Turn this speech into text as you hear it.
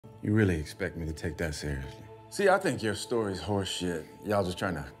You really expect me to take that seriously? See, I think your story's horse shit. Y'all just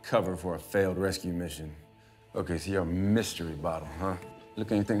trying to cover for a failed rescue mission. Okay, so you're a mystery bottle, huh?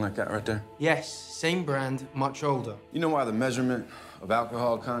 Look anything like that right there? Yes, same brand, much older. You know why the measurement of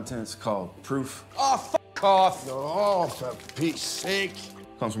alcohol content's called proof? Oh, fuck off! Oh, for Pete's sake.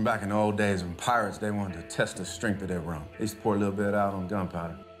 Comes from back in the old days when pirates, they wanted to test the strength of their rum. They used to pour a little bit out on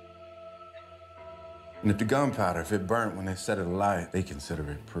gunpowder. And if the gunpowder, if it burnt when they set it alight, they consider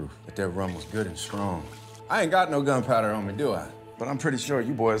it proof that their rum was good and strong. I ain't got no gunpowder on me, do I? But I'm pretty sure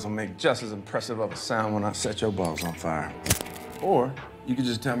you boys will make just as impressive of a sound when I set your balls on fire. Or you could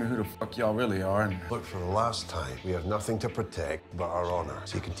just tell me who the fuck y'all really are and... Look, for the last time, we have nothing to protect but our honor.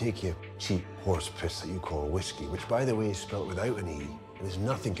 So you can take your cheap horse piss that you call whiskey, which, by the way, is spelled without an E, and is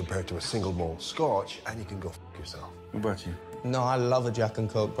nothing compared to a single malt scotch, and you can go fuck yourself. What about you? No, I love a Jack and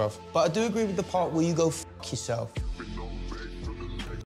Coke, bruv. But I do agree with the part where you go fuck yourself.